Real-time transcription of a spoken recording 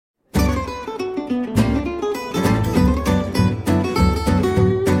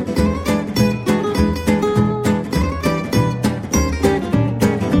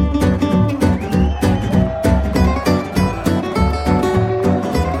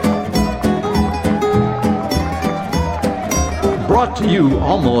brought to you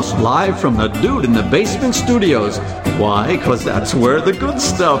almost live from the Dude in the Basement Studios. Why? Because that's where the good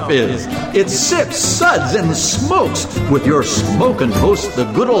stuff is. It's Sips, Suds, and Smokes with your smoking host, the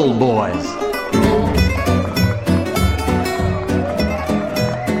good old boys.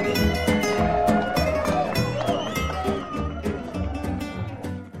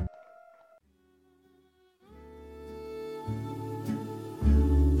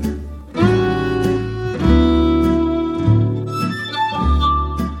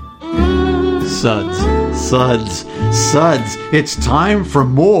 Suds, Suds, Suds. It's time for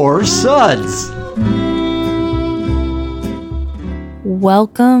more Suds.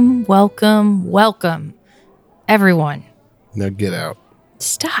 Welcome, welcome, welcome, everyone. Now get out.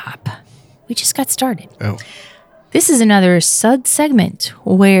 Stop. We just got started. Oh. This is another Sud segment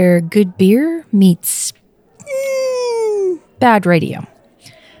where good beer meets bad radio.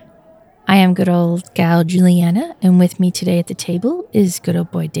 I am good old gal Juliana, and with me today at the table is good old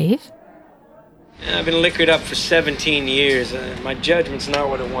boy Dave. I've been liquored up for 17 years. My judgment's not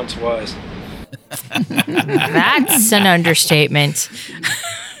what it once was. That's an understatement.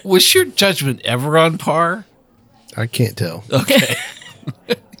 Was your judgment ever on par? I can't tell. Okay.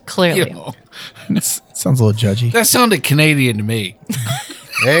 Clearly. You know, Sounds a little judgy. that sounded Canadian to me.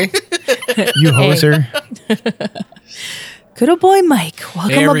 Hey? You hoser. Good old boy Mike,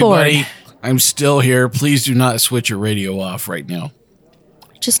 welcome Hey, everybody. aboard. I'm still here. Please do not switch your radio off right now.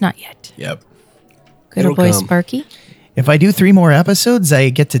 Just not yet. Yep. Good old It'll boy come. Sparky. If I do 3 more episodes, I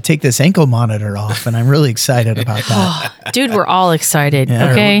get to take this ankle monitor off, and I'm really excited about that. Dude, we're all excited,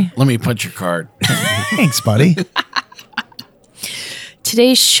 Yeah. okay? Let me punch your card. Thanks, buddy.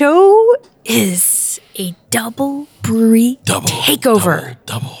 Today's show is a double brewery takeover.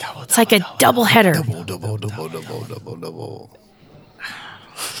 Double. It's like a double header. Double.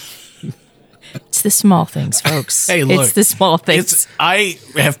 It's the small things, folks. Hey, look. It's the small things. I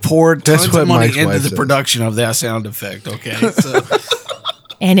have poured That's tons what of money Mike's into wife the says. production of that sound effect, okay? So,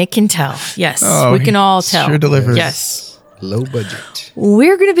 And it can tell. Yes, Oh, we can all tell. sure delivers. Yes. Low budget.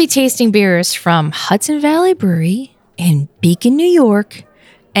 We're going to be tasting beers from Hudson Valley Brewery in Beacon, New York,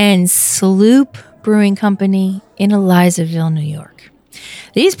 and Sloop Brewing Company in Elizaville, New York.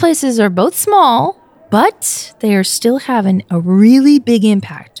 These places are both small, but they are still having a really big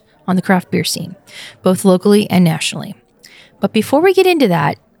impact on the craft beer scene, both locally and nationally. But before we get into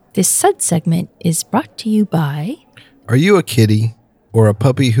that, this Sud segment is brought to you by... Are you a kitty or a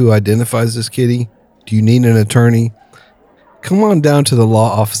puppy who identifies as kitty? Do you need an attorney? Come on down to the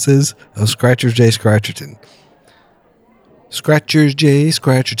law offices of Scratchers J. Scratcherton. Scratchers J.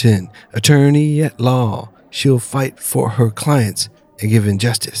 Scratcherton, attorney at law. She'll fight for her clients and give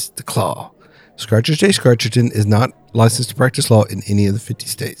injustice the claw. Scratchers J. Scratcherton is not licensed to practice law in any of the 50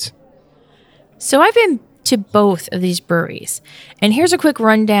 states. So I've been to both of these breweries, and here's a quick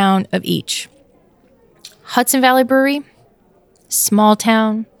rundown of each. Hudson Valley Brewery, small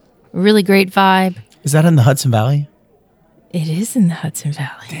town, really great vibe. Is that in the Hudson Valley? It is in the Hudson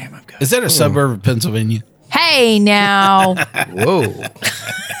Valley. Damn, I'm good. is that a suburb of Pennsylvania? Hey now. Whoa.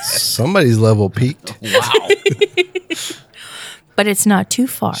 Somebody's level peaked. Wow. But it's not too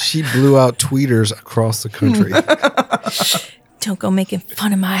far. She blew out tweeters across the country. Don't go making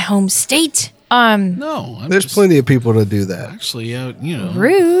fun of my home state. No. There's plenty of people to do that. Actually, you know,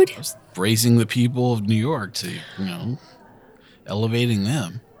 Rude. just raising the people of New York to, elevating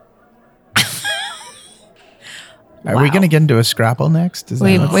them. Are we going to get into a Scrapple next? Is that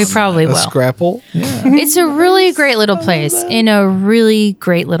We what's- probably A will. scrapple? It's a really great little place in a really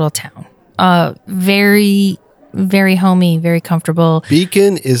great little town. Very, very homey, very comfortable.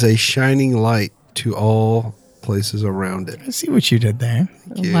 Beacon is a shining light to all places around it. I see what you did there.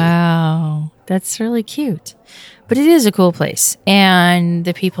 you. Wow. That's really cute. But it is a cool place. And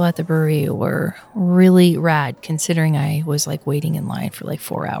the people at the brewery were really rad, considering I was like waiting in line for like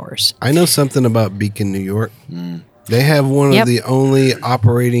 4 hours. I know something about Beacon, New York. They have one Yep. of the only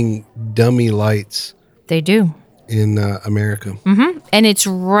operating dummy lights They do. in America. And it's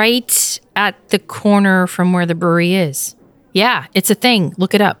right at the corner from where the brewery is. Yeah, it's a thing.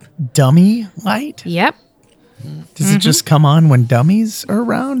 Look it up. Dummy light? Yep. Does it just come on when dummies are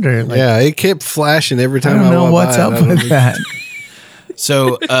around? Or like, Yeah, it kept flashing every I time I, don't know walked what's by it. up I don't with think- that.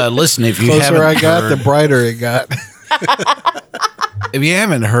 So, listen, if you Closer haven't I got, heard, the brighter it got. if you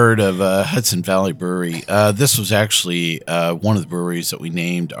haven't heard of Hudson Valley Brewery, this was actually one of the breweries that we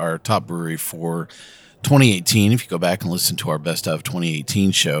named our top brewery for 2018. If you go back and listen to our Best of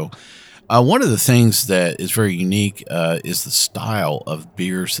 2018 show, one of the things that is very unique is the style of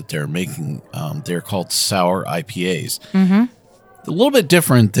beers that they're making. They're called sour IPAs. A little bit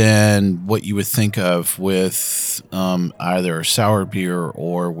different than what you would think of with either sour beer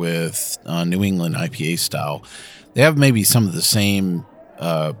or with New England IPA style. They have maybe some of the same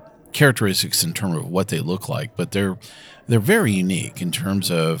characteristics in terms of what they look like, but they're very unique in terms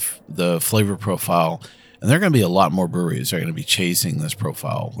of the flavor profile. And there are going to be a lot more breweries that are going to be chasing this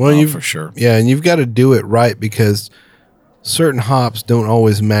profile for sure. Yeah, and you've got to do it right because certain hops don't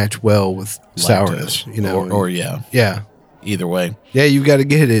always match well with sourness. Or yeah. Yeah. Either way. Yeah, you've got to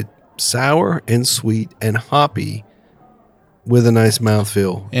get it sour and sweet and hoppy with a nice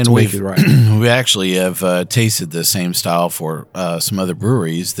mouthfeel and to make it right. We actually have tasted the same style for some other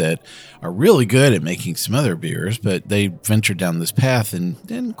breweries that are really good at making some other beers, but they ventured down this path and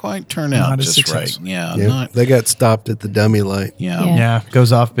didn't quite turn out just right. Yeah, they got stopped at the dummy light. Yeah,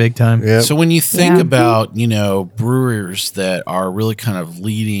 goes off big time. Yep. So when you think about, brewers that are really kind of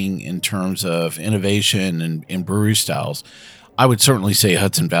leading in terms of innovation and brewery styles, I would certainly say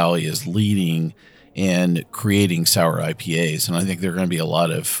Hudson Valley is leading in creating sour IPAs. And I think there are going to be a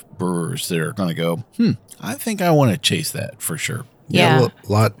lot of brewers that are going to go, I think I want to chase that for sure. Yeah.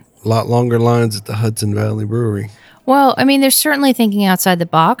 A lot longer lines at the Hudson Valley Brewery. Well, I mean, they're certainly thinking outside the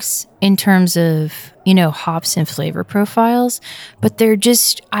box in terms of, hops and flavor profiles, but they're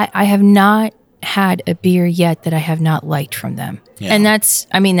just, I have not had a beer yet that I have not liked from them. Yeah. And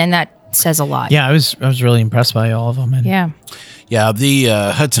that says a lot. Yeah, I was really impressed by all of them. And Yeah, the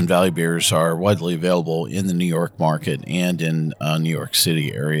Hudson Valley beers are widely available in the New York market and in New York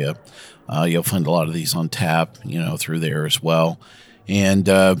City area. You'll find a lot of these on tap, through there as well. And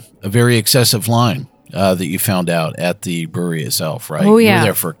a very excessive line that you found out at the brewery itself, right? Oh, yeah. You were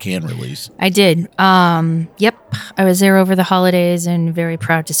there for a can release. I did. Yep. I was there over the holidays and very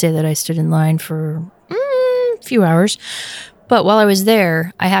proud to say that I stood in line for a few hours. But while I was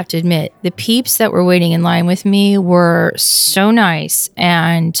there, I have to admit, the peeps that were waiting in line with me were so nice.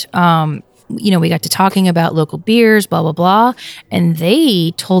 And, we got to talking about local beers, blah, blah, blah. And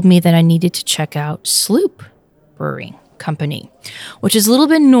they told me that I needed to check out Sloop Brewing Company, which is a little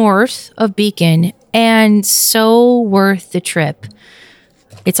bit north of Beacon and so worth the trip.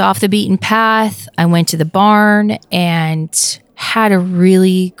 It's off the beaten path. I went to the barn and had a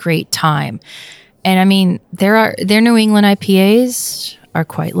really great time. And I mean, their New England IPAs are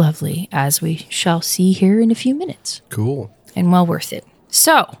quite lovely, as we shall see here in a few minutes. Cool. And well worth it.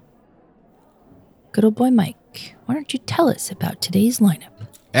 So, good old boy Mike, why don't you tell us about today's lineup?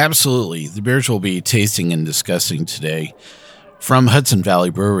 Absolutely. The beers we'll be tasting and discussing today from Hudson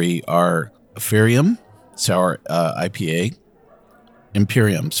Valley Brewery are Imperium Sour IPA.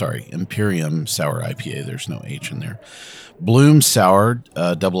 Imperium Sour IPA. There's no H in there. Bloom Sour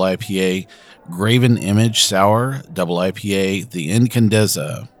Double IPA. Graven Image Sour Double IPA, the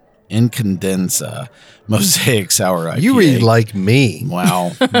Incandenza Mosaic Sour IPA. You read like me.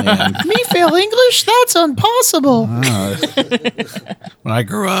 Wow, man. Me fail English? That's impossible. When I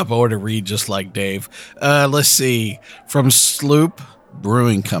grew up, I would have read just like Dave. Let's see. From Sloop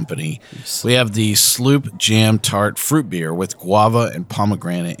Brewing Company, we have the Sloop Jam Tart Fruit Beer with guava and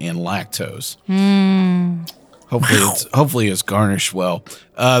pomegranate and lactose. Hopefully it's garnished well.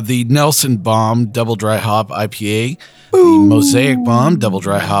 The Nelson Bomb Double Dry Hop IPA, the Mosaic Bomb Double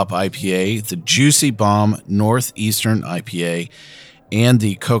Dry Hop IPA, the Juicy Bomb Northeastern IPA, and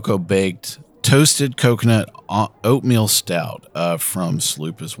the Cocoa Baked Toasted Coconut Oatmeal Stout from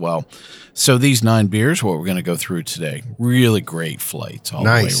Sloop as well. So these 9 beers, what we're going to go through today. Really great flights all the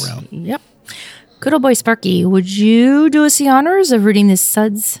way around. Yep. Good old boy Sparky, would you do us the honors of reading the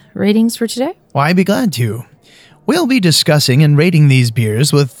Suds ratings for today? Well, I'd be glad to. We'll be discussing and rating these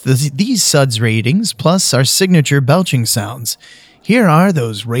beers with these Suds ratings, plus our signature belching sounds. Here are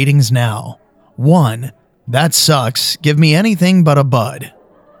those ratings now. 1. That sucks. Give me anything but a bud.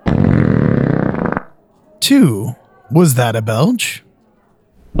 2. Was that a belch?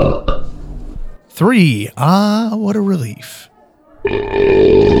 3. Ah, what a relief.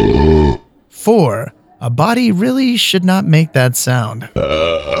 4. A body really should not make that sound.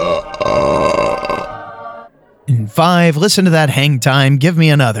 And 5, listen to that hang time. Give me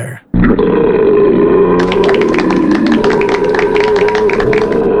another.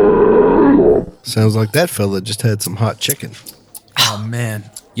 Sounds like that fella just had some hot chicken. Oh, man.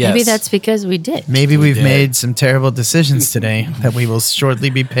 Yes. Maybe that's because we did. Maybe we've made some terrible decisions today that we will shortly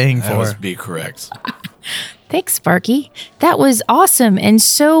be paying That for. would be correct. Thanks, Sparky. That was awesome and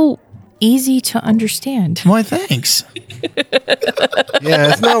so easy to understand. Why, thanks.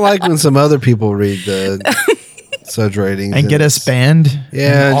 Yeah, it's not like when some other people read the Suds ratings And get us banned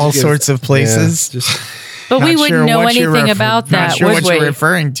in all just sorts of places. Yeah, But we Not wouldn't sure know what you're anything about that, Not sure would what we? you're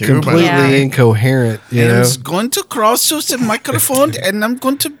referring to. Completely Yeah. incoherent, you know. I'm going to cross to the microphone and I'm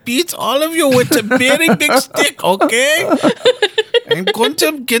going to beat all of you with a very big stick, okay? I'm going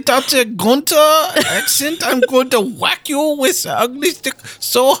to get out the Gunter accent. I'm going to whack you with the ugly stick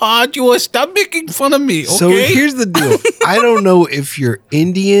so hard you will stop making fun of me, okay? So here's the deal. I don't know if you're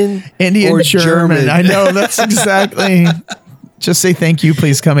Indian or German. I know, that's exactly. Just say thank you,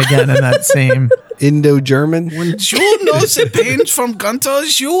 please come again in that same. Indo-German. When you know the pains from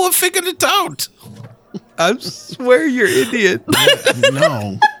Gunters, you will figure it out. I swear you're Indian.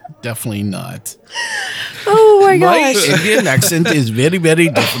 No, definitely not. Oh my My gosh. Indian accent is very, very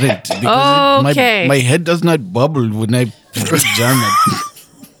different. Because Okay. my head does not bubble when I speak German.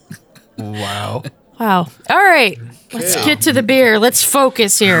 Wow. Wow. All right. Let's get to the beer. Let's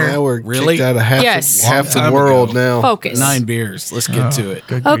focus here. Now we're Really? kicked out of half, Yes. half the Long time world ago. now. Focus. 9 beers. Let's get to it.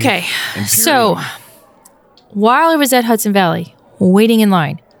 Good grief. Okay. So while I was at Hudson Valley waiting in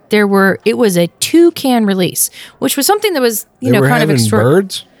line, it was a 2-can release, which was something that was, They were kind of having extraordinary.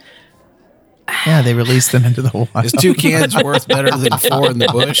 birds. Yeah, they released them into the wild. Is 2 cans worth better than 4 in the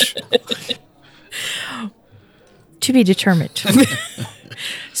bush? To be determined.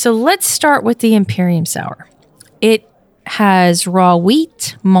 So let's start with the Imperium Sour. It has raw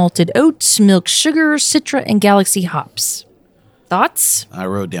wheat, malted oats, milk sugar, Citra, and Galaxy hops. Thoughts? I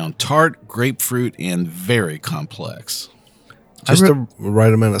wrote down tart, grapefruit, and very complex. Just the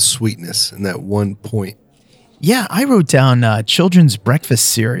right amount of sweetness in that one point. Yeah, I wrote down children's breakfast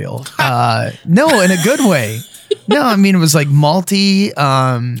cereal. No, in a good way. No, I mean, it was like malty.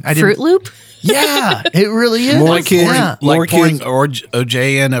 Fruit Loop? Yeah, it really is. More kids- Yeah. More Like pouring kids-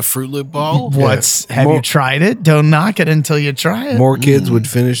 OJ in a Fruit Loop ball? Have More- you tried it? Don't knock it until you try it. More kids would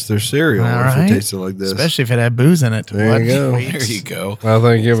finish their cereal All if right. it tasted like this. Especially if it had booze in it. There you go. There you go. Well,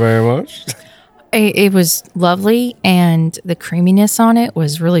 thank you very much. It was lovely, and the creaminess on it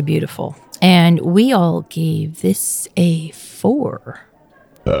was really beautiful. And we all gave this a 4.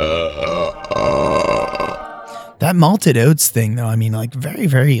 That malted oats thing, though, I mean, like very,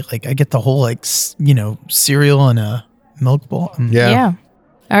 very, like I get the whole, like, cereal and a milk bowl. Yeah.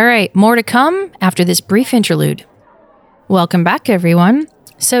 All right, more to come after this brief interlude. Welcome back, everyone.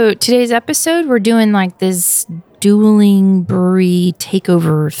 So today's episode, we're doing like this dueling brewery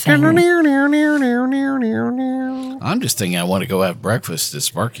takeover thing. I'm just thinking I want to go have breakfast at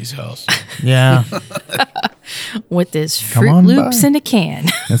Sparky's house. Yeah, With this Come Fruit on Loops by. in a can.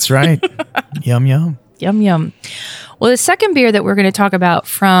 that's right. Yum, yum. Yum, yum. Well, the second beer that we're going to talk about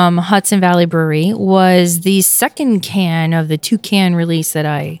from Hudson Valley Brewery was the second can of the 2-can release that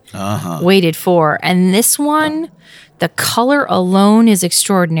I waited for. And this one, the color alone is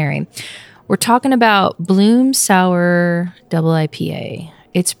extraordinary. We're talking about Dreamy Sour IPA.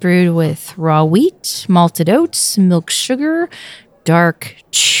 It's brewed with raw wheat, malted oats, milk sugar, dark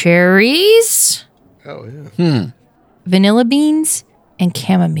cherries, Oh, yeah. vanilla beans, and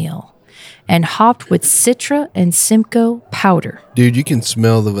chamomile, and hopped with Citra and Simcoe powder. Dude, you can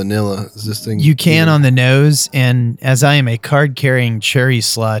smell the vanilla. Is this thing? You can on the nose, and as I am a card-carrying cherry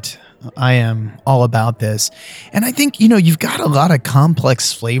slut, I am all about this. And I think, you've got a lot of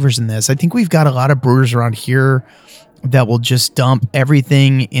complex flavors in this. I think we've got a lot of brewers around here that will just dump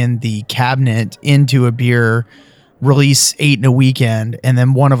everything in the cabinet into a beer, release 8 in a weekend, and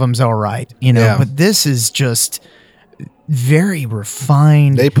then one of them's all right, Yeah. But this is just very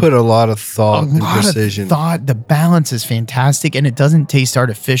refined. They put a lot of thought and precision. The balance is fantastic, and it doesn't taste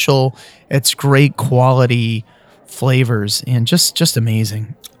artificial. It's great quality flavors and just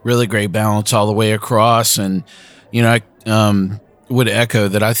amazing. Really great balance all the way across. And, I would echo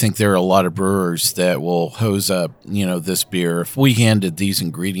that I think there are a lot of brewers that will hose up, this beer. If we handed these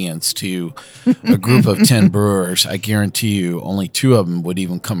ingredients to a group of 10 brewers, I guarantee you only 2 of them would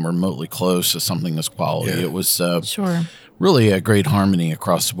even come remotely close to something this quality. Yeah. It was Sure. really a great harmony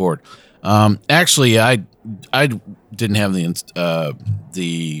across the board. Actually, I didn't have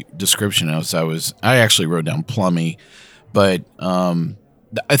the description as I actually wrote down plummy, but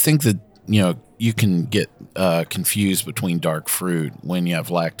I think that you can get confused between dark fruit when you have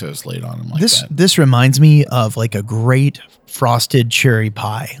lactose laid on them like that. This reminds me of like a great frosted cherry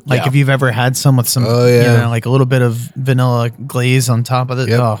pie. Like Yeah. if you've ever had some with some, Oh, yeah. like a little bit of vanilla glaze on top of it.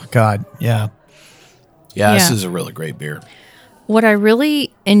 Yep. Oh God, yeah. Yeah, this Yeah. is a really great beer. What I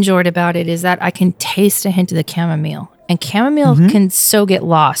really enjoyed about it is that I can taste a hint of the chamomile, and chamomile can so get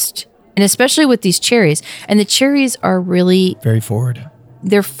lost, and especially with these cherries. And the cherries are really, Very forward.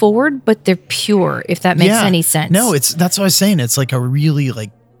 they're forward, but they're pure, if that makes any sense. No, that's what I was saying. It's like a really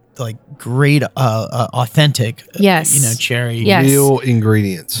like like great, authentic, Yes. cherry. Yes. Real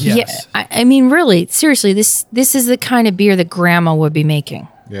ingredients. Yes. Yeah, I mean, really, seriously, this is the kind of beer that Grandma would be making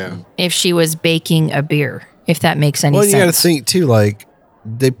Yeah. if she was baking a beer. If that makes any Well, sense. you got to think too, like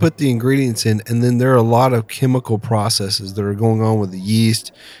they put the ingredients in, and then there are a lot of chemical processes that are going on with the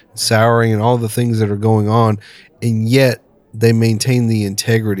yeast, souring, and all the things that are going on, and yet they maintain the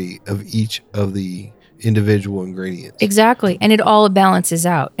integrity of each of the individual ingredients. Exactly, and it all balances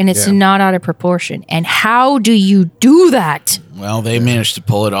out, and it's Yeah. not out of proportion. And how do you do that? Well, they managed to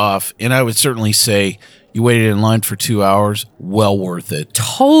pull it off. And I would certainly say you waited in line for 2 hours, well worth it.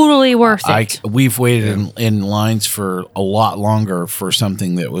 Totally worth it. We've waited in lines for a lot longer for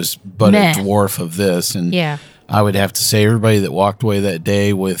something that was but Meh. a dwarf of this. And Yeah. I would have to say everybody that walked away that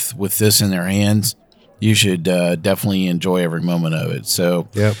day with this in their hands, you should definitely enjoy every moment of it. So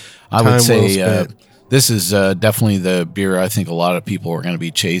Yep. I Time would well say spent. this is definitely the beer I think a lot of people are going to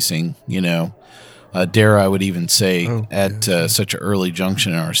be chasing, Dare I would even say at such an early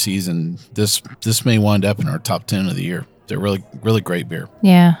junction in our season, this may wind up in our top 10 of the year. They're really, really great beer.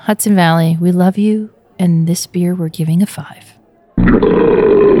 Yeah, Hudson Valley, we love you, and this beer we're giving a 5.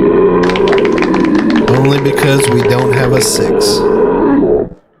 Only because we don't have a 6.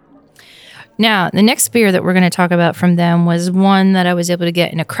 Now, the next beer that we're going to talk about from them was one that I was able to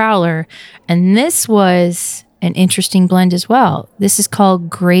get in a crowler, and this was an interesting blend as well. This is called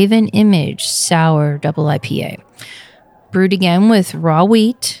Graven Image Sour Double IPA. Brewed again with raw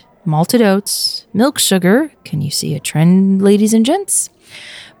wheat, malted oats, milk sugar. Can you see a trend, ladies and gents?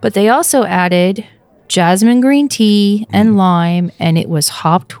 But they also added jasmine green tea and lime, and it was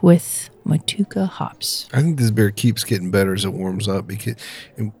hopped with Matuka hops. I think this beer keeps getting better as it warms up,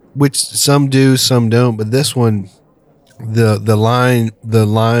 which some do, some don't. But this one, the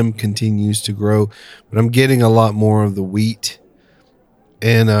lime continues to grow, but I'm getting a lot more of the wheat,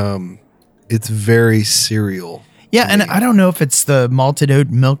 and it's very cereal. Yeah, and I don't know if it's the malted oat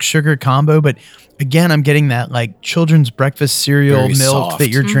milk sugar combo, but again, I'm getting that like children's breakfast cereal Very milk soft. that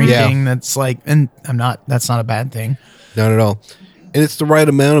you're Mm-hmm. drinking. That's like, and that's not a bad thing. Not at all. And it's the right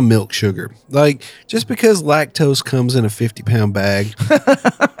amount of milk sugar. Like, just because lactose comes in a 50-pound bag,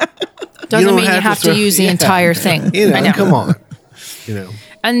 Doesn't don't mean you have to have to throw- use the yeah. entire thing. I know. come on.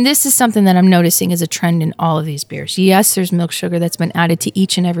 And this is something that I'm noticing is a trend in all of these beers. Yes, there's milk sugar that's been added to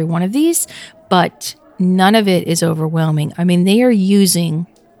each and every one of these, but none of it is overwhelming. I mean, they are using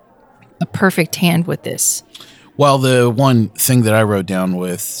a perfect hand with this. Well, the one thing that I wrote down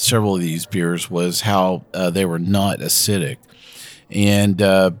with several of these beers was how they were not acidic. And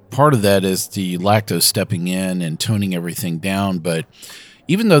part of that is the lactose stepping in and toning everything down. But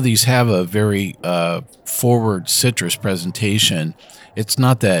even though these have a very forward citrus presentation, it's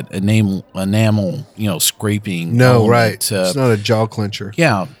not that enamel scraping. No, element. right. It's not a jaw clencher.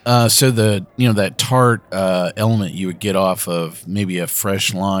 Yeah. So that tart element you would get off of maybe a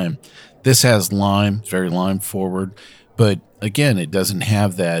fresh lime. This has lime, it's very lime forward, but again, it doesn't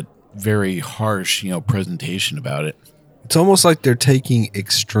have that very harsh, presentation about it. It's almost like they're taking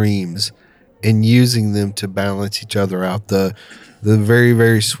extremes and using them to balance each other out. The very,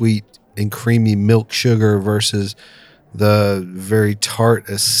 very sweet and creamy milk sugar versus the very tart,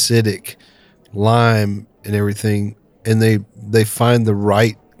 acidic lime and everything. And they find the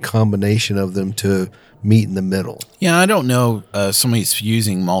right combination of them to meet in the middle. Yeah, I don't know somebody's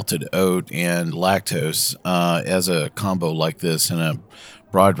using malted oat and lactose as a combo like this in a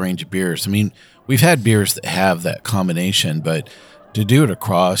broad range of beers. I mean, we've had beers that have that combination, but to do it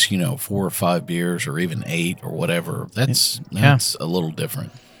across, 4 or 5 beers or even 8 or whatever, that's a little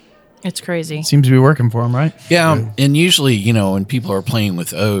different. It's crazy. Seems to be working for them, right? Yeah, and usually, when people are playing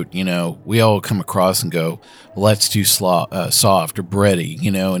with oat, we all come across and go, well, that's too soft or bready,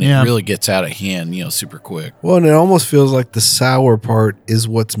 and Yeah. it really gets out of hand, super quick. Well, and it almost feels like the sour part is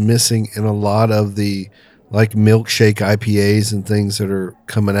what's missing in a lot of the like milkshake IPAs and things that are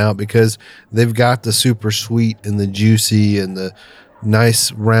coming out, because they've got the super sweet and the juicy and the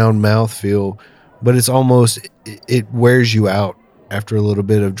nice round mouthfeel, but it's almost, it wears you out after a little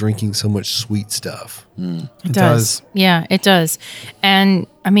bit of drinking so much sweet stuff. It does. Yeah, it does. And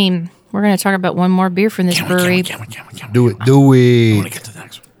I mean, we're going to talk about one more beer from this brewery. Do it. I want to get to the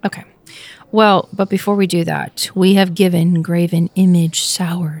next one. Okay. Well, but before we do that, we have given Graven Image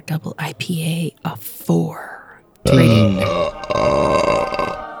Sour Double IPA a 4 rating.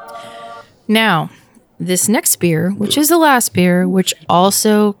 Now, this next beer, which is the last beer, which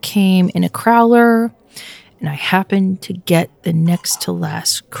also came in a crowler, and I happened to get the next to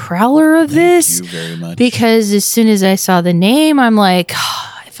last crowler of this Thank you very much. because as soon as I saw the name, I'm like,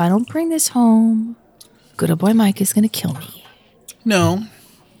 if I don't bring this home, good old boy Mike is going to kill me. No,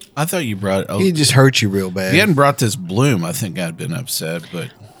 I thought you brought. Oh, He just hurt you real bad. if you hadn't brought this Bloom, I think I'd been upset. But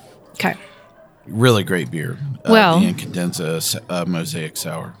Okay. really great beer. Well- the Incandenza Mosaic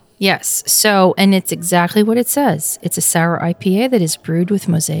Sour. Yes. So, and it's exactly what it says. It's a sour IPA that is brewed with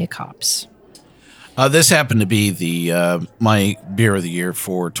mosaic hops. This happened to be the my beer of the year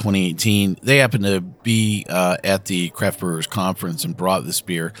for 2018. They happened to be at the Craft Brewers Conference and brought this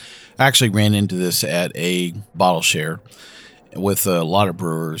beer. I actually ran into this at a bottle share with a lot of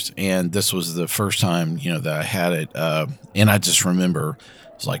brewers, and this was the first time that I had it. And I just remember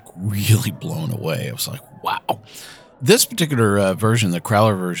I was like really blown away. I was like, wow. This particular version, the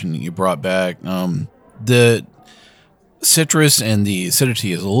Crowler version that you brought back, the citrus and the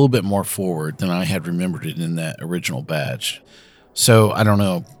acidity is a little bit more forward than I had remembered it in that original batch. So I don't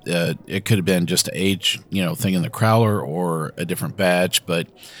know. It could have been just an age, thing in the Crowler or a different batch, but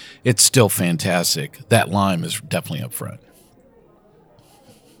it's still fantastic. That lime is definitely up front.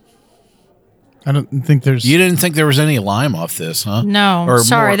 I don't think there's. You didn't think there was any lime off this, huh? No, Or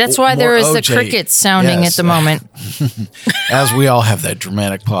sorry. more- That's why there more is the OJ. crickets sounding Yes. at the moment. As we all have that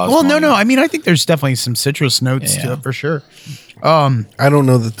dramatic pause. Well, no, going no. on. I mean, I think there's definitely some citrus notes Yeah. to it for sure. I don't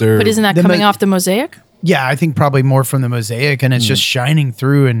know that they're. But isn't that The coming mo- off the mosaic? Yeah, I think probably more from the Mosaic, and it's just shining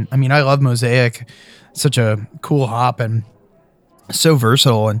through. And I mean, I love Mosaic, such a cool hop and so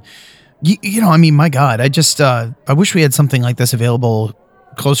versatile. And I mean, my God, I wish we had something like this available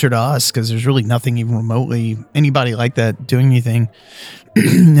closer to us, because there's really nothing even remotely anybody like that doing anything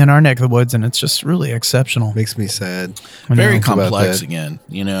in our neck of the woods, and it's just really exceptional. Makes me sad. Very Think about complex that. again.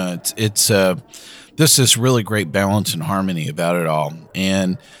 It's this really great balance and harmony about it all.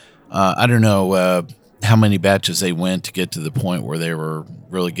 And I don't know how many batches they went to get to the point where they were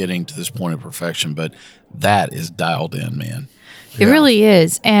really getting to this point of perfection, but that is dialed in, man. It really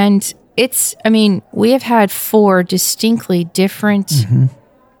is. And we have had 4 distinctly different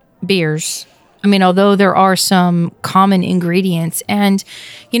beers. I mean, although there are some common ingredients. And,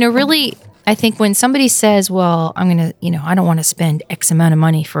 really, I think when somebody says, well, I'm going to, I don't want to spend X amount of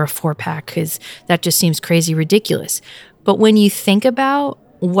money for a 4-pack because that just seems crazy ridiculous. But when you think about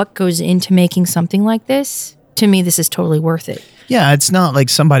what goes into making something like this, to me, this is totally worth it. Yeah, it's not like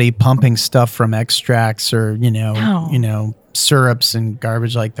somebody pumping stuff from extracts or syrups and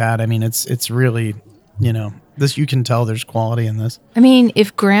garbage like that. I mean, it's really, this, you can tell there's quality in this. I mean,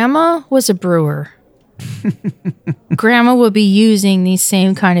 if Grandma was a brewer, Grandma would be using these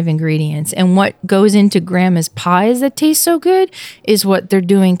same kind of ingredients. And what goes into Grandma's pies that taste so good is what they're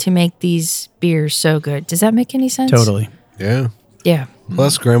doing to make these beers so good. Does that make any sense? Totally. Yeah. Yeah.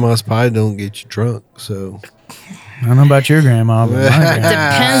 Plus, grandma's pie don't get you drunk, so I don't know about your grandma, but my grandma.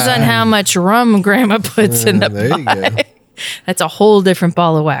 Depends on how much rum Grandma puts in the there you go. pie. That's a whole different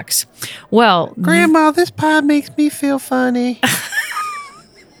ball of wax. Well, Grandma, this pie makes me feel funny.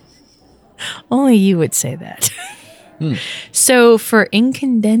 only you would say that. So for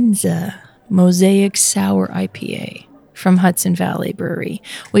Incandenza Mosaic Sour IPA from Hudson Valley Brewery,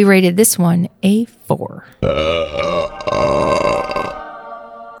 we rated this one a 4.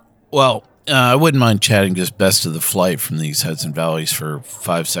 Well, I wouldn't mind chatting just best of the flight from these Hudson Valleys for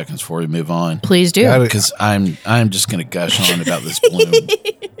 5 seconds before we move on. Please do. Got it. Because I'm just going to gush on about this Bloom,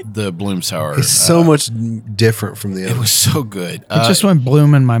 the Bloom Sour. It's so much different from the It other. was so good. It just went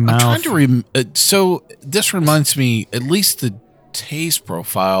bloom in my I'm mouth. trying to so this reminds me, at least the taste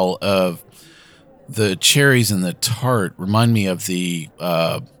profile of the cherries and the tart remind me of the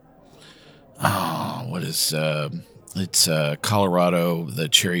it's Colorado, the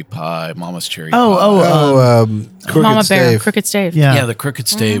cherry pie, Mama's cherry pie. Crooked Mama Bear, Stave. Crooked Stave. yeah. Yeah, the Crooked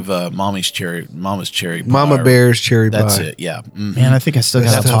Stave, Mama's cherry pie. Mama Bear's cherry pie. That's it. Yeah. Mhm. Man, I think I still That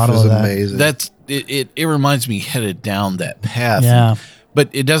got a stuff bottle is of that. amazing. That's it. It reminds me headed down that path. Yeah. But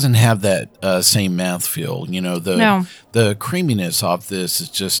it doesn't have that same mouthfeel. The No. the creaminess off this is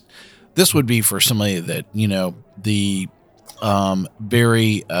just. This would be for somebody that the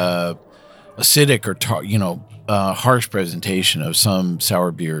very acidic or harsh presentation of some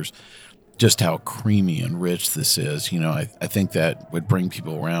sour beers. Just how creamy and rich this is. I think that would bring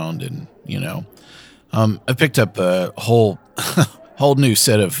people around, and I picked up a whole new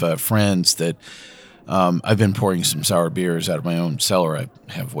set of friends that. I've been pouring some sour beers out of my own cellar. I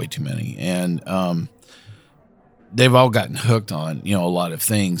have way too many. And they've all gotten hooked on, a lot of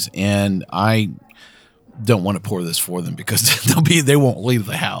things. And I don't want to pour this for them because they won't leave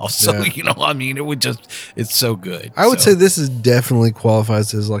the house. So, it's so good. I would So, say this is definitely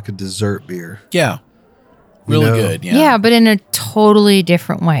qualifies as like a dessert beer. yeah, really know. good. Yeah. Yeah, but in a totally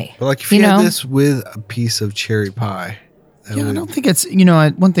different way. But like if you had this with a piece of cherry pie, Yeah, I don't think it's,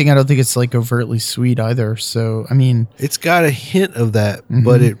 one thing, I don't think it's like overtly sweet either. So, I mean, It's got a hint of that,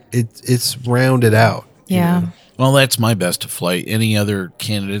 but it's rounded out. you Yeah. know? Well, that's my best of flight. Any other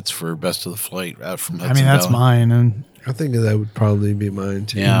candidates for best of the flight out from Hudson that's Valley? mine. And I think that would probably be mine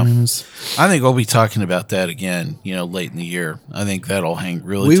too. Yeah. it's- I think we'll be talking about that again, late in the year. I think that'll hang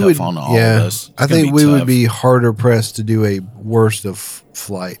really tough on all of us. It's I gonna think we would tough. be harder pressed to do a worst of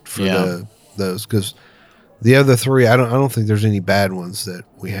flight for Yeah. those because the other three, I don't think there's any bad ones that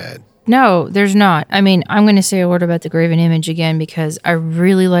we had. No, there's not. I mean, I'm going to say a word about the Graven Image again because I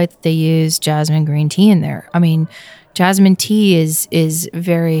really like that they use jasmine green tea in there. I mean, jasmine tea is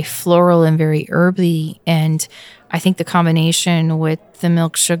very floral and very herby, and I think the combination with the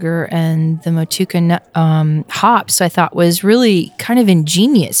milk sugar and the Motueka hops I thought was really kind of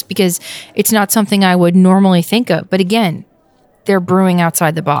ingenious because it's not something I would normally think of. But again, they're brewing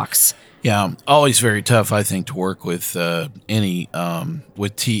outside the box. Yeah, always very tough, I think, to work with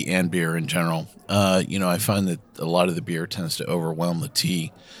with tea and beer in general. I find that a lot of the beer tends to overwhelm the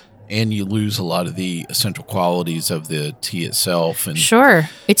tea, and you lose a lot of the essential qualities of the tea itself. And Sure,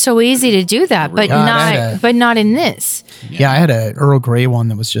 it's so easy to do that, but God, not in this. yeah, I had a Earl Grey one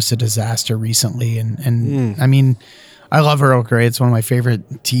that was just a disaster recently. And I mean, I love Earl Grey. It's one of my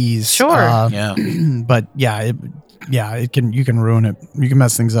favorite teas. Sure. yeah, But you can ruin it. You can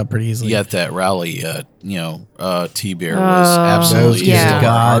mess things up pretty easily. yet that rally, tea beer was absolutely yeah. still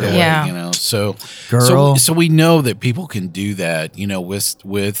hard away, Yeah. So we know that people can do that,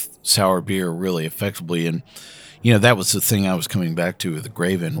 with sour beer really effectively. And, that was the thing I was coming back to with the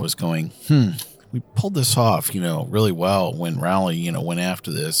Graven was going, we pulled this off, really well when Raleigh, went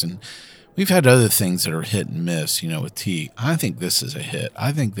after this. And we've had other things that are hit and miss, with tea. I think this is a hit.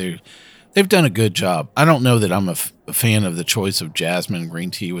 I think they've done a good job. I don't know that I'm a fan of the choice of jasmine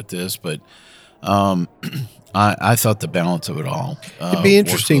green tea with this, but I thought the balance of it all It'd be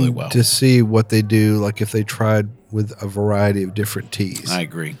interesting worked really well. to see what they do, like if they tried with a variety of different teas. I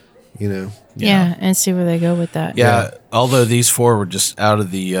agree. Yeah, and see where they go with that. Yeah, although these four were just out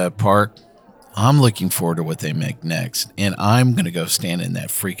of the park, I'm looking forward to what they make next, and I'm going to go stand in that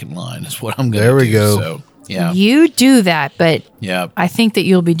freaking line. Is what I'm going to do. There we go. So, yeah, You do that, but yeah, I think that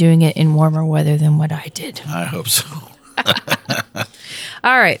you'll be doing it in warmer weather than what I did. I hope so.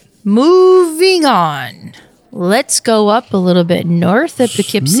 All right, moving on. Let's go up a little bit north of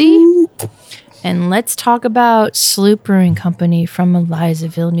Poughkeepsie, and let's talk about Sloop Brewing Company from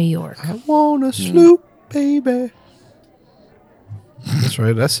Elizaville, New York. I want a sloop, baby. That's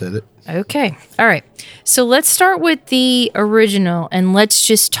right. I said it. Okay. All right. So let's start with the original, and let's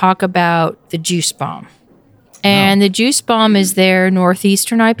just talk about the Juice Bomb. And the Juice Bomb is their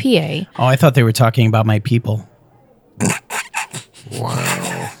Northeastern IPA. Oh, I thought they were talking about my people.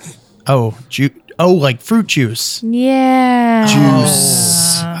 Wow. Oh, like fruit juice. Yeah.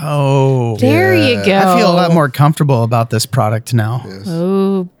 Juice. Oh. There you go. I feel a lot more comfortable about this product now. Yes.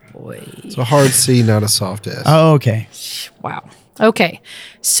 Oh, boy. It's a hard C, not a soft S. Oh, okay. Wow. Okay.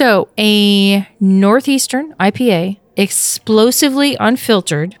 So a Northeastern IPA, explosively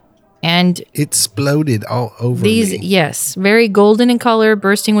unfiltered, and It exploded all over these, me. yes, very golden in color,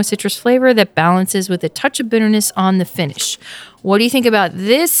 bursting with citrus flavor that balances with a touch of bitterness on the finish. What do you think about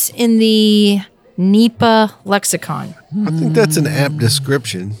this in the NEPA lexicon? I think that's an apt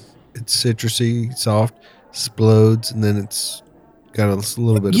description. It's citrusy, soft, explodes, and then it's got a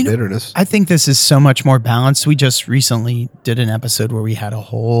little bit of bitterness. I think this is so much more balanced. We just recently did an episode where we had a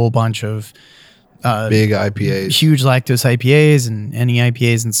whole bunch of Big IPAs. huge lactose IPAs and any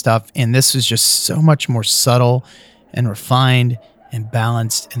IPAs and stuff. And this was just so much more subtle and refined and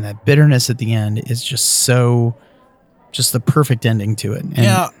balanced. And that bitterness at the end is just the perfect ending to it. And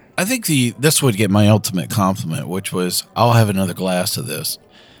Yeah, I think this would get my ultimate compliment, which was I'll have another glass of this.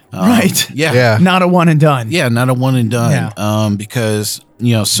 Right. Yeah. Yeah. Not a one and done. Yeah, not a one and done. Yeah. Because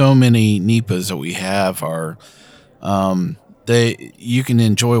so many NEPAs that we have are, you can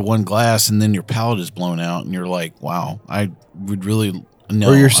enjoy one glass and then your palate is blown out and you're like, wow, I would really know.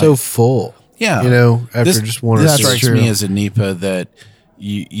 Or you're so full. Yeah. After This- just one or This two. strikes true. me as a NEPA that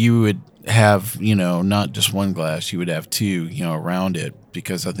you would have, not just one glass, you would have two, around it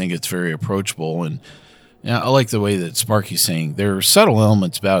because I think it's very approachable. And I like the way that Sparky's saying there are subtle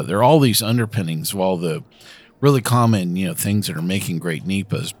elements about it. There are all these underpinnings of all the really common, things that are making great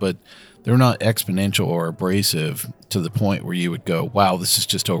NEPAs, but they're not exponential or abrasive to the point where you would go, wow, this is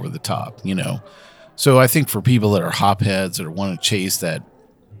just over the top, So I think for people that are hop heads that want to chase that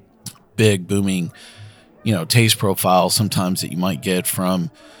big booming, taste profile sometimes that you might get from,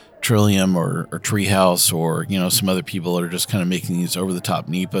 Trillium or Treehouse or some other people that are just kind of making these over the top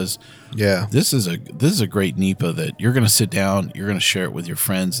NEPAs. Yeah. This is a great NEPA that you're going to sit down, you're going to share it with your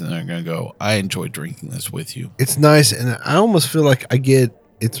friends, and they're going to go, I enjoy drinking this with you. It's nice, and I almost feel like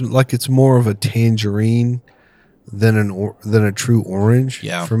it's more of a tangerine than a true orange.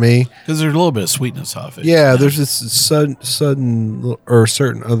 Yeah. For me, because there's a little bit of sweetness off it. Yeah, there's this sudden or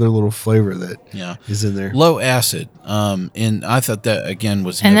certain other little flavor that is in there. Low acid, and I thought that again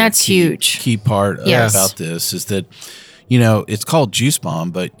was and that's huge key part about this is that it's called Juice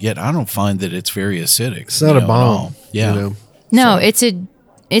Bomb, but yet I don't find that it's very acidic. It's not a bomb. Yeah, no, it's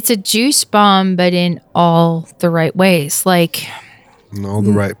a juice bomb, but in all the right ways, like. In all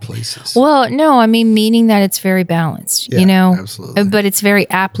the right places. Well, no, I mean, meaning that it's very balanced, absolutely. But it's very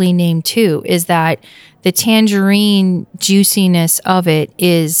aptly named too, is that the tangerine juiciness of it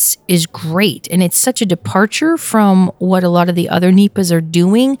is great. And it's such a departure from what a lot of the other NEPAs are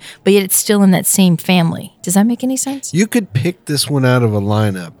doing, but yet it's still in that same family. Does that make any sense? You could pick this one out of a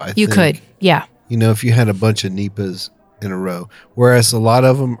lineup, I think. You could, yeah. If you had a bunch of NEPAs in a row, whereas a lot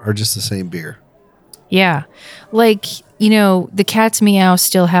of them are just the same beer. Yeah. Like, the Cat's Meow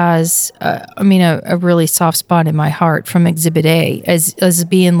still has, a really soft spot in my heart from Exhibit A as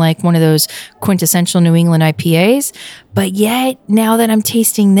being like one of those quintessential New England IPAs. But yet, now that I'm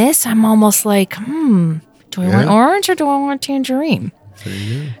tasting this, I'm almost like, do I want orange or do I want tangerine?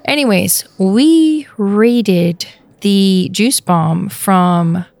 Anyways, we rated the Juice Bomb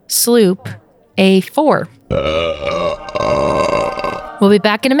from Sloop a 4. We'll be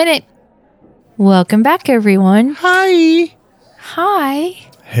back in a minute. Welcome back, everyone. Hi.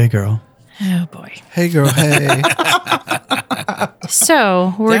 Hey, girl. Oh boy. Hey, girl. Hey.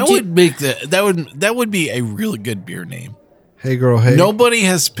 So that would be a really good beer name. Hey, girl. Hey. Nobody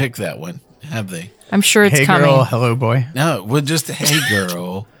has picked that one, have they? I'm sure it's hey coming. Girl, hello boy. No, well, just hey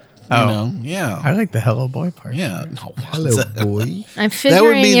girl. Yeah. I like the hello boy part. Yeah. No, Hello, boy. I'm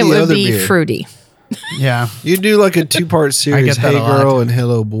figuring it would be fruity. Yeah. You do like a 2-part series, get that Hey a lot. Girl and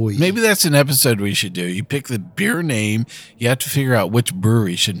Hello Boy. Maybe that's an episode we should do. You pick the beer name. You have to figure out which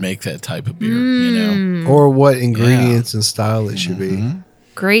brewery should make that type of beer, Or what ingredients and style it should be.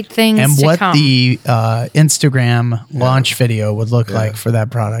 Great things And to what come. the Instagram launch video would look like for that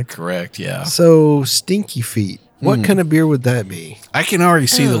product. Correct, yeah. So, Stinky Feet. What kind of beer would that be? I can already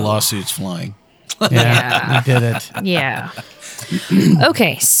see the lawsuits flying. Yeah, we did it. Yeah.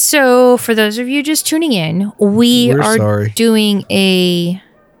 Okay, so for those of you just tuning in, we're sorry. doing a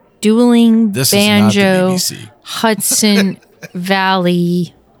dueling This banjo is not the BBC. Hudson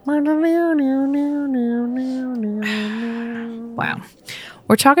Valley. Wow.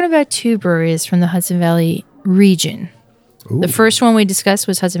 We're talking about 2 breweries from the Hudson Valley region. The first one we discussed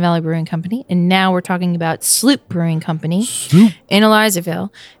was Hudson Valley Brewing Company, and now we're talking about Sloop Brewing Company in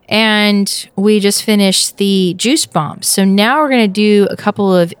Elizaville. And we just finished the Juice Bomb. So now we're going to do a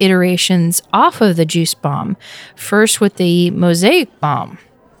couple of iterations off of the Juice Bomb. First with the Mosaic Bomb.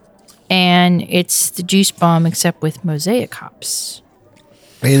 And it's the Juice Bomb except with Mosaic hops.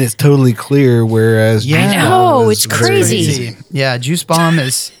 And it's totally clear, whereas... Yeah. I know, is it's very crazy. easy. Yeah, Juice Bomb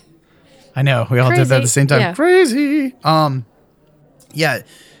is. I know we all did that at the same time. Yeah. Crazy. Yeah,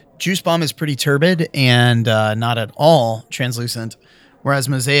 Juice Bomb is pretty turbid and not at all translucent, whereas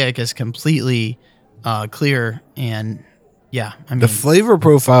Mosaic is completely clear and The flavor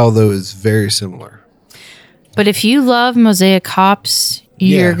profile, though, is very similar. But if you love Mosaic hops,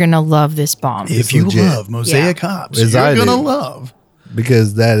 you're going to love this bomb. if you legit. love Mosaic hops, As you're I gonna do. love.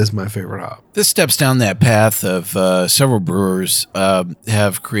 Because that is my favorite hop. This steps down that path of several brewers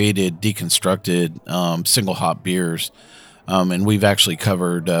have created deconstructed single hop beers. And we've actually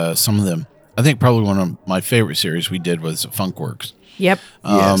covered some of them. I think probably one of my favorite series we did was Funkworks. Yep.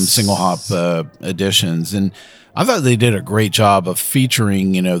 Single hop editions. And I thought they did a great job of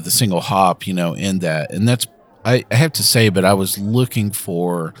featuring, the single hop, in that. And that's, I have to say, but I was looking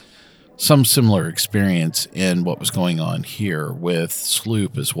for some similar experience in what was going on here with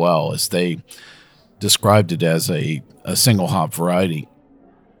Sloop as well, as they described it as a single hop variety.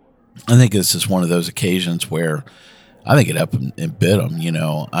 I think this is one of those occasions where I think it up and bit them.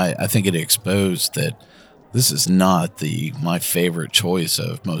 I think it exposed that this is not my favorite choice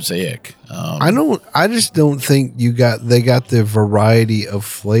of Mosaic. I just don't think they got the variety of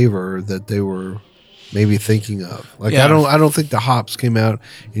flavor that they were maybe thinking of. Like Yeah. I don't think the hops came out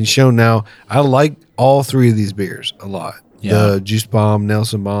and shown. Now I like all 3 of these beers a lot. Yeah. The Juice Bomb,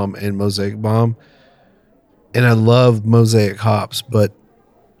 Nelson Bomb, and Mosaic Bomb. And I love Mosaic hops, but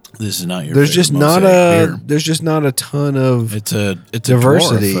This is not your. there's favorite just not Mosaic beer. there's just not a ton of It's a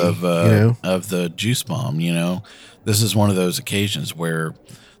diversity, dwarf of of the Juice Bomb. This is one of those occasions where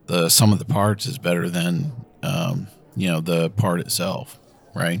the sum of the parts is better than the part itself,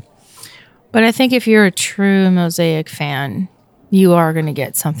 right? But I think if you're a true Mosaic fan, you are going to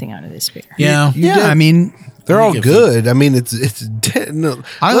get something out of this beer. Yeah, You Yeah, did- I mean, they're all if good. I mean, it's no,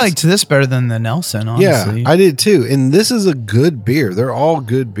 I let's- liked this better than the Nelson, Yeah, honestly. I did too. And this is a good beer. They're all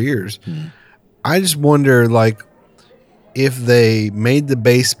good beers. I just wonder, like, if they made the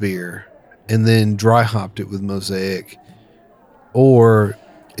base beer and then dry hopped it with Mosaic, or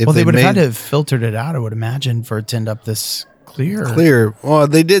if Well, they would have had made to have filtered it out, I would imagine, for it to end up this clear. clear. Well,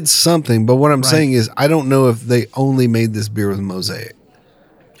 they did something, but what I'm saying is, I don't know if they only made this beer with Mosaic.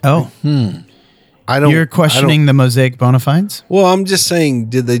 Oh, I don't. you're questioning the Mosaic bona fides? Well, I'm just saying,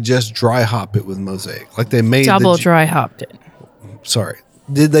 did they just dry hop it with Mosaic? Like they made Double the, dry hopped it. Sorry,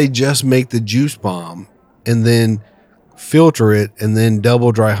 did they just make the juice bomb and then filter it and then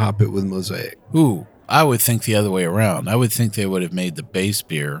double dry hop it with Mosaic? Ooh, I would think the other way around. I would think they would have made the base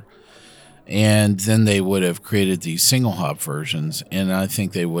beer, and then they would have created these single hop versions, and I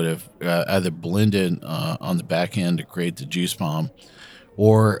think they would have either blended on the back end to create the juice bomb,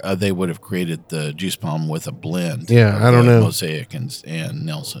 or they would have created the juice bomb with a blend. Yeah, of I don't the know. Mosaic and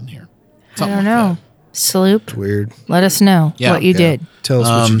Nelson here. I Something don't like know. Sloop, It's weird. let us know Yeah, what you Yeah. did. Tell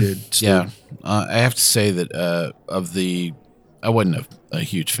us what you did. Yeah, I have to say that I wasn't a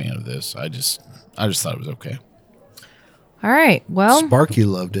huge fan of this. I just thought it was okay. All right. Well, Sparky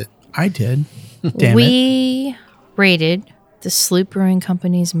loved it. I did. Damn it. we rated the Sloop Brewing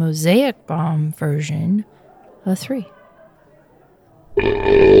Company's Mosaic Bomb version a 3.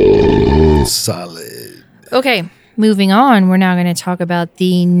 Solid. Okay, moving on. We're now going to talk about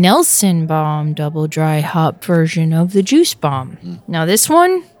the Nelson Bomb double dry hop version of the Juice Bomb. Now, this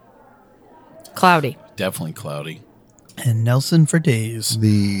one, cloudy. Definitely cloudy. And Nelson for days.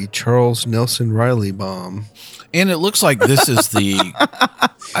 The Charles Nelson Riley bomb. And it looks like this is the.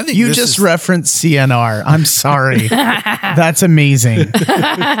 I think You this just is- referenced CNR. I'm sorry. That's amazing.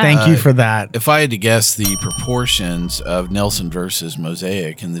 Thank you for that. If I had to guess the proportions of Nelson versus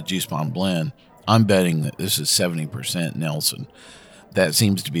Mosaic in the Juice Bomb blend, I'm betting that this is 70% Nelson. That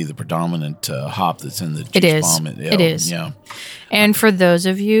seems to be the predominant hop that's in the Juice It is. Bomb. It is. Yeah. And for those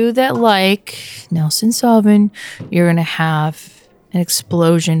of you that like Nelson Sauvin, you're going to have an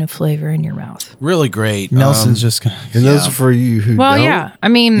explosion of flavor in your mouth. Really great. Nelson's just going And those are for you who Well, don't. yeah. I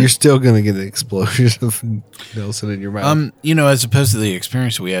mean, You're still going to get an explosion of Nelson in your mouth. as opposed to the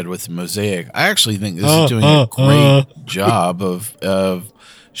experience we had with the Mosaic, I actually think this is doing a great job of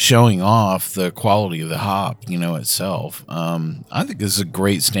showing off the quality of the hop, itself. I think this is a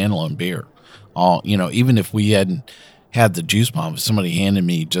great standalone beer. Even if we hadn't had the Juice Bomb, if somebody handed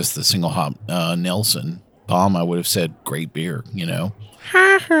me just the single hop Nelson bomb, I would have said great beer,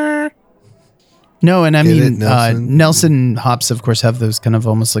 No, and I Get it, mean, Nelson? Nelson hops, of course, have those kind of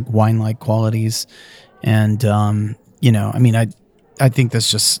almost like wine-like qualities, and I mean, I think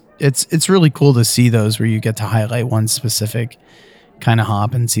that's just it's really cool to see those where you get to highlight one specific kind of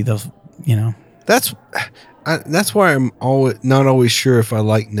hop and see those, That's why I'm not always sure if I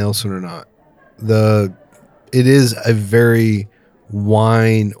like Nelson or not. It is a very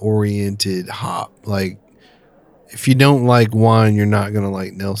wine oriented hop. Like if you don't like wine, you're not gonna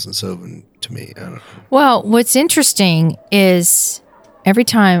like Nelson Sauvin. To me, I don't know. well, what's interesting is every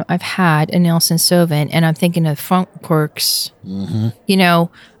time I've had a Nelson Sauvin and I'm thinking of Funk Works,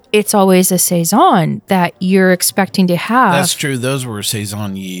 it's always a Saison that you're expecting to have. That's true. Those were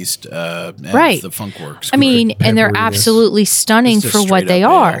Saison yeast, as Right. the Funkworks. I mean, and they're pepperiness. absolutely stunning It's just for what straight they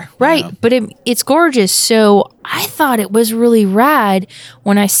up are, ale. right? Yeah. But it's gorgeous. So I thought it was really rad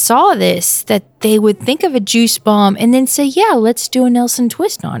when I saw this that they would think of a juice bomb and then say, "Yeah, let's do a Nelson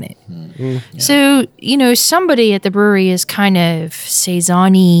twist on it." So somebody at the brewery is kind of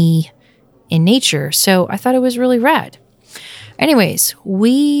Saison-y in nature. So I thought it was really rad. Anyways,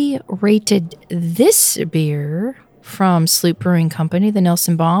 we rated this beer from Sloop Brewing Company, the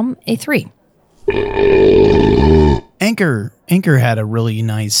Nelson Bomb, a 3. Anchor had a really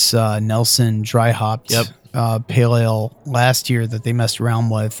nice Nelson dry hopped pale ale last year that they messed around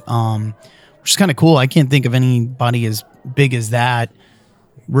with, which is kind of cool. I can't think of anybody as big as that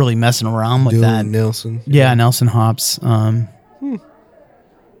really messing around with Doing that. Nelson. Yeah, Nelson hops. Well,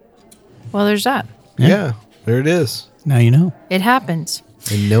 there's that. Yeah, there it is. Now you know. It happens.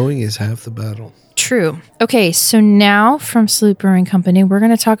 And knowing is half the battle. True. Okay, so now from Sloop Brewing Company, we're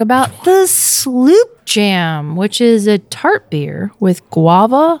going to talk about the Sloop Jam, which is a tart beer with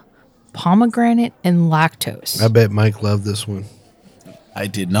guava, pomegranate, and lactose. I bet Mike loved this one. I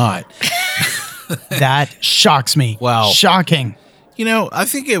did not. That shocks me. Wow. Shocking. I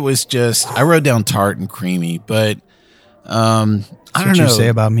think it was just, I wrote down tart and creamy, but I don't what know. you say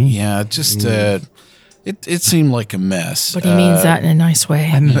about me. Yeah, just it seemed like a mess. But he means that in a nice way.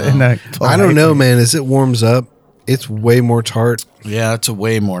 I don't know, man. As it warms up, it's way more tart. Yeah, it's a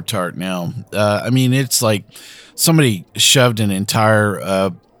way more tart now. I mean, it's like somebody shoved an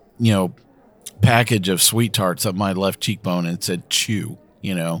entire, package of sweet tarts up my left cheekbone and said, chew,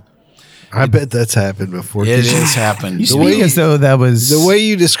 I bet that's happened before. It has happened. You speak as though that was The way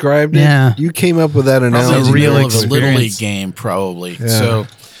you described it, Yeah. you came up with that Probably analogy. in the real middle of a Little experience. League game, probably. Yeah. So,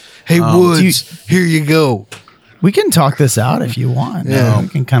 Hey, Woods, here you go. We can talk this out if you want. Yeah. We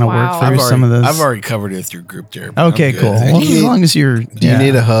can kind of Wow. work through some of those. I've already covered it with your group there. but Okay, I'm good. cool. Thank Well, you. as long as you're. Do you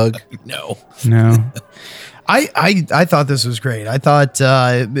need a hug? No. No. I thought this was great. I thought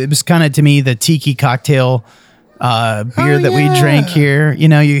it was kind of, to me, the tiki cocktail beer that we drank here.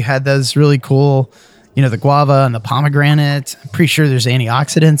 You had those really cool, the guava and the pomegranate. I'm pretty sure there's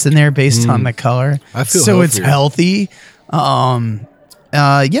antioxidants in there based on the color. I feel so it's healthier. healthy.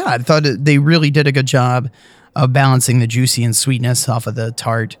 I thought they really did a good job of balancing the juicy and sweetness off of the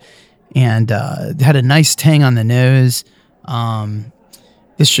tart, and had a nice tang on the nose.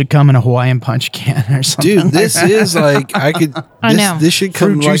 This should come in a Hawaiian punch can or something. Dude, this is like I know. This should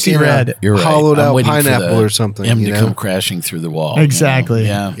come Fruit like juicy in red. a You're right. hollowed I'm out waiting for pineapple the or something. Him you to know? come crashing through the wall. Exactly.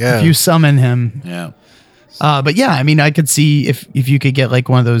 Yeah. Yeah. If you summon him. Yeah. But yeah, I mean, I could see if you could get like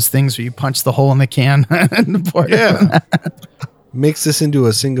one of those things where you punch the hole in the can and pour it. Yeah. Mix this into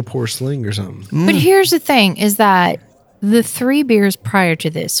a Singapore sling or something. But here's the thing is that the 3 beers prior to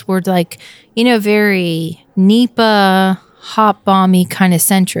this were like, very NEPA, hot bomby kind of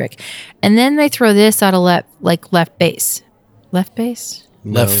centric. And then they throw this out of left base. Left base?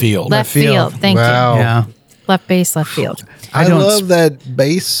 Left field. Left field. Thank Wow. Yeah. you. Left base, left field. I don't love that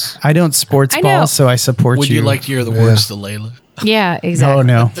bass. I don't sports I know. ball, so I support Would you like to hear the words to Layla? Yeah, exactly. Oh,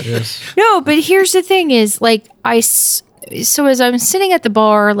 no. Yes. No, but here's the thing is so as I'm sitting at the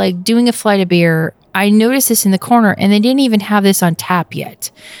bar, like doing a flight of beer, I noticed this in the corner and they didn't even have this on tap yet.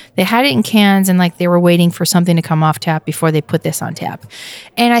 They had it in cans and like they were waiting for something to come off tap before they put this on tap.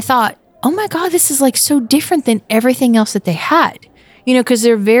 And I thought, oh my God, this is like so different than everything else that they had, because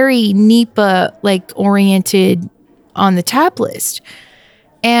they're very NEPA like oriented on the tap list.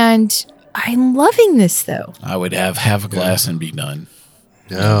 And I'm loving this though. I would have half a glass and be done.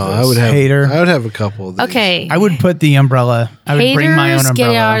 No, I would have. Hater. I would have a couple of these. Okay. I would put the umbrella. I would bring my own Haters,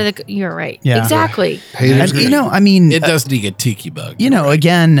 umbrella. get out of the. You're right. Yeah. Exactly. Haters. And, I mean, It does need a tiki bug.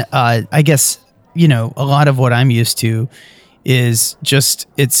 again, I guess, a lot of what I'm used to is just,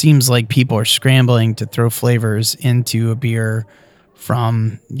 it seems like people are scrambling to throw flavors into a beer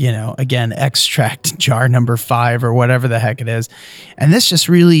from, again, extract jar number 5 or whatever the heck it is. And this just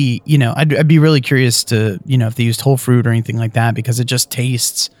really, I'd be really curious to, if they used whole fruit or anything like that, because it just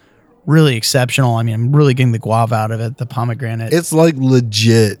tastes really exceptional. I mean, I'm really getting the guava out of it, the pomegranate. It's like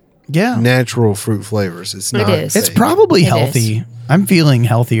legit yeah. natural fruit flavors. It's not. is. It's fake. probably It healthy. I'm feeling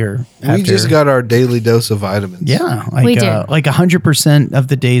healthier. We just got our daily dose of vitamins. Yeah, We did. like 100% of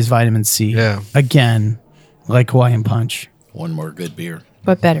the day's vitamin C. Yeah. Again, like Hawaiian Punch. One more good beer.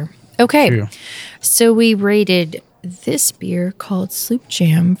 But better. Okay. True. So we rated this beer called Sloop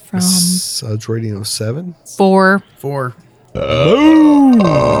Jam from Suds rating of 7. 4. 4.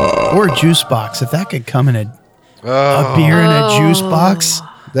 Or juice box. If that could come in a beer in a juice box.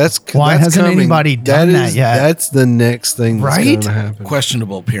 That's Why that's hasn't coming. anybody done that yet? That's the next thing that's Right? going to happen.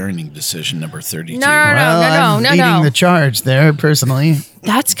 Questionable parenting decision number 32. I'm leading the charge there, personally.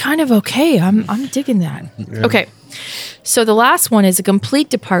 That's kind of okay. I'm digging that. Okay. So the last one is a complete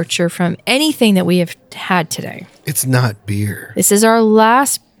departure from anything that we have had today. It's not beer. This is our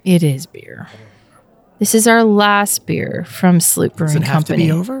last. It is beer. This is our last beer from Sloop Does Brewing it have Company.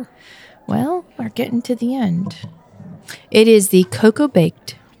 to be over? Well, we're getting to the end. It is the cocoa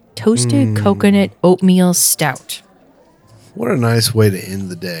baked toasted coconut oatmeal stout. What a nice way to end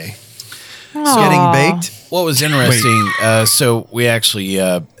the day. It's getting baked. What was interesting, so we actually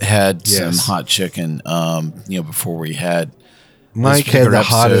had some Yes. hot chicken, before we had Mike this had the particular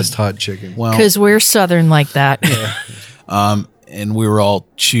episode. hottest hot chicken. Well, Because we're Southern like that. and we were all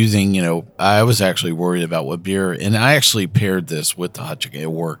choosing, I was actually worried about what beer, and I actually paired this with the hot chicken.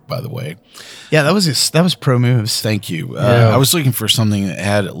 It worked, by the way. Yeah, that was pro moves. Thank you. I was looking for something that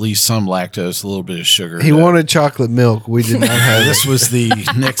had at least some lactose, a little bit of sugar. He wanted chocolate milk. We did not have This this. was the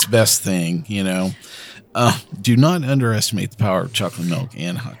next best thing, Do not underestimate the power of chocolate milk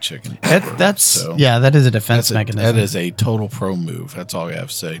and hot chicken. That is a defense mechanism. That is a total pro move. That's all I have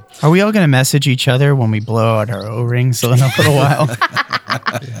to say. Are we all going to message each other when we blow out our O-rings in a little while?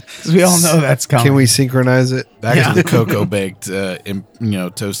 'Cause we all know that's coming. Can we synchronize it? Back to the cocoa baked,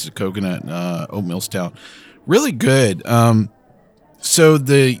 toasted coconut oatmeal stout. Really good. So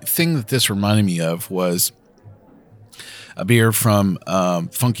the thing that this reminded me of was a beer from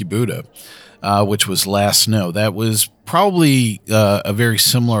Funky Buddha, which was Last Snow. That was probably a very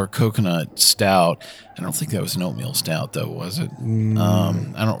similar coconut stout. I don't think that was an oatmeal stout, though, was it?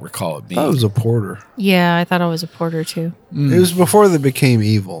 I don't recall it being. That was a porter. Yeah, I thought it was a porter too. It was before they became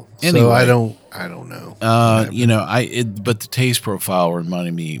evil. Anyway. So I don't know. But the taste profile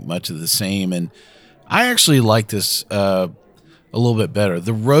reminded me much of the same, and I actually like this a little bit better.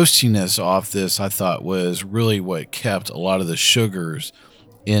 The roastiness off this, I thought, was really what kept a lot of the sugars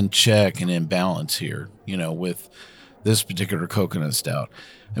in check and in balance here, with this particular coconut stout.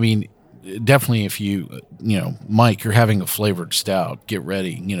 I mean, definitely if Mike, you're having a flavored stout, get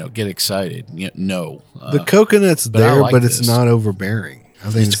ready, get excited. The coconut's but I there, like but it's this. not overbearing. I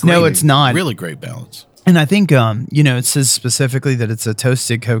think it's No, great. it's not. Really great balance. And I think, it says specifically that it's a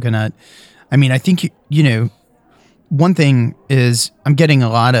toasted coconut. I mean, I think, one thing is I'm getting a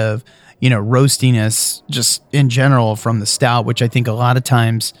lot of, roastiness just in general from the stout, which I think a lot of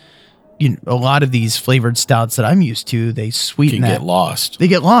times, a lot of these flavored stouts that I'm used to, they sweeten Can that. get lost. They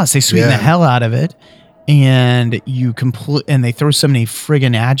get lost. They sweeten Yeah. the hell out of it. And and they throw so many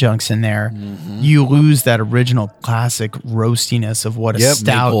friggin' adjuncts in there, you lose that original classic roastiness of what a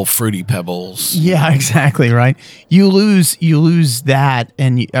stout. Maple fruity pebbles. Yeah, exactly right. You lose that,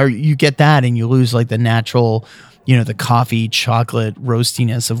 and you get that, and you lose like the natural, the coffee chocolate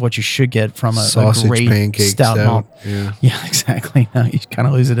roastiness of what you should get from a Sausage great pancake stout malt. Yeah. Exactly. No, you kind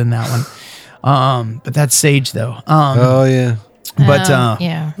of lose it in that one. But that's sage though. Oh yeah. But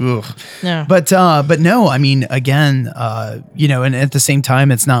yeah. ugh. No. But no, I mean, again, and at the same time,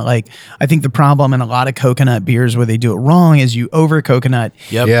 it's not like, I think the problem in a lot of coconut beers where they do it wrong is you over coconut.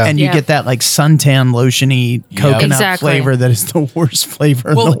 Yep. Yeah. And you Yeah. get that like suntan lotiony coconut Exactly. flavor that is the worst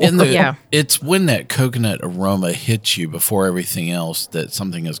flavor Well, in the world. Yeah. it's when that coconut aroma hits you before everything else that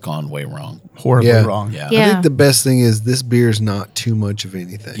something has gone way wrong. Horribly Yeah. wrong. Yeah. Yeah. I think the best thing is this beer is not too much of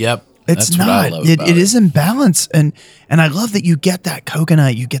anything. Yep. It's That's what I not. love about It is in balance, and I love that you get that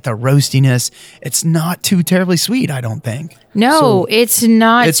coconut, you get the roastiness. It's not too terribly sweet, I don't think. No, it's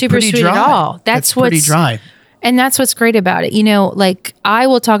not It's super pretty sweet dry. at all. That's It's pretty what's dry. And that's what's great about it. Like I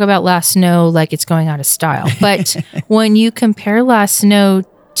will talk about Last Snow like it's going out of style. But when you compare Last Snow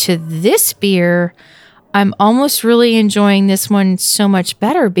to this beer, I'm almost really enjoying this one so much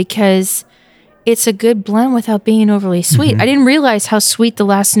better because it's a good blend without being overly sweet. I didn't realize how sweet the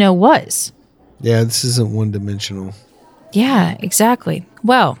Last Snow was. Yeah, this isn't one dimensional. Yeah, exactly.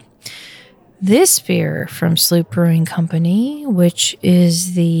 Well, this beer from Sloop Brewing Company, which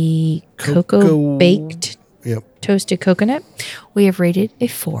is the cocoa baked Yep. toasted coconut, we have rated a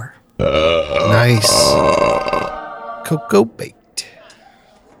 4. Nice. Cocoa baked.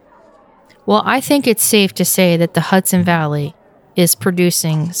 Well, I think it's safe to say that the Hudson Valley is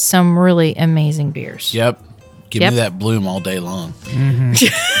producing some really amazing beers. Yep. Give Yep. me that bloom all day long.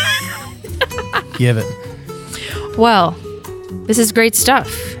 Give it. Well, this is great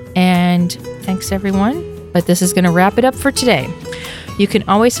stuff. And thanks, everyone. But this is going to wrap it up for today. You can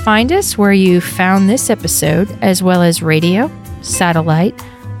always find us where you found this episode, as well as radio, satellite,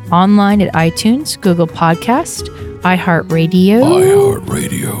 online at iTunes, Google Podcast,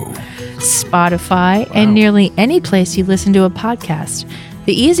 iHeartRadio, Spotify, and nearly any place you listen to a podcast.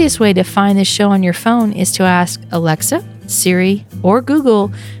 The easiest way to find this show on your phone is to ask Alexa, Siri, or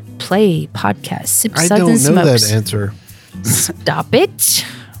Google, play podcast Sip I Suds don't and know Smokes. that answer. Stop it.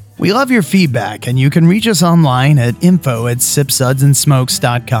 We love your feedback, and you can reach us online at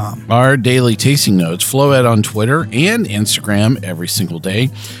info@sipsudsandsmokes.com. Our daily tasting notes flow out on Twitter and Instagram every single day.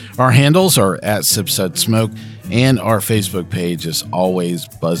 Our handles are at SipSudSmoke, and our Facebook page is always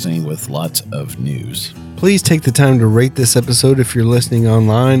buzzing with lots of news. Please take the time to rate this episode if you're listening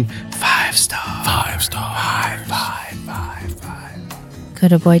online. 5 stars. 5 stars.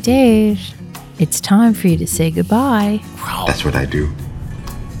 Good boy Dave, it's time for you to say goodbye. That's what I do.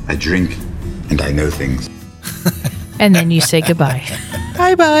 I drink and I know things. And then you say goodbye.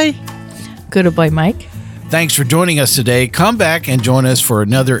 Bye-bye. Good boy Mike. Thanks for joining us today. Come back and join us for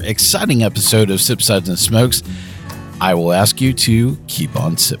another exciting episode of Sip Suds and Smokes. I will ask you to keep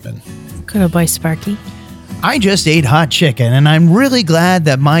on sipping. Good boy Sparky. I just ate hot chicken, and I'm really glad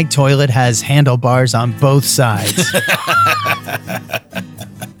that my toilet has handlebars on both sides.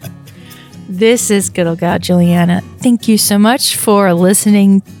 This is Good Old Gal Juliana. Thank you so much for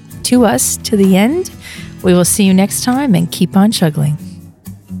listening to us to the end. We will see you next time, and keep on chuggling.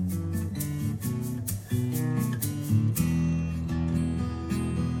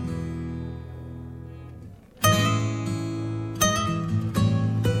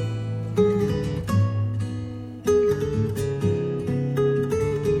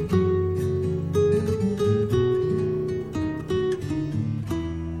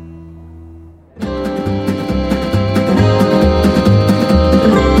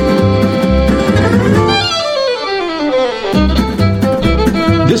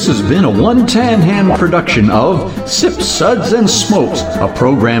 This has been a One Tan Hand production of Sips, Suds, and Smokes, a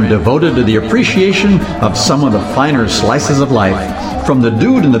program devoted to the appreciation of some of the finer slices of life. From the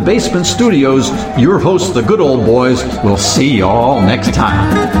Dude in the Basement Studios, your hosts, the Good Old Boys, will see y'all next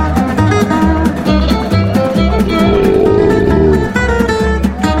time.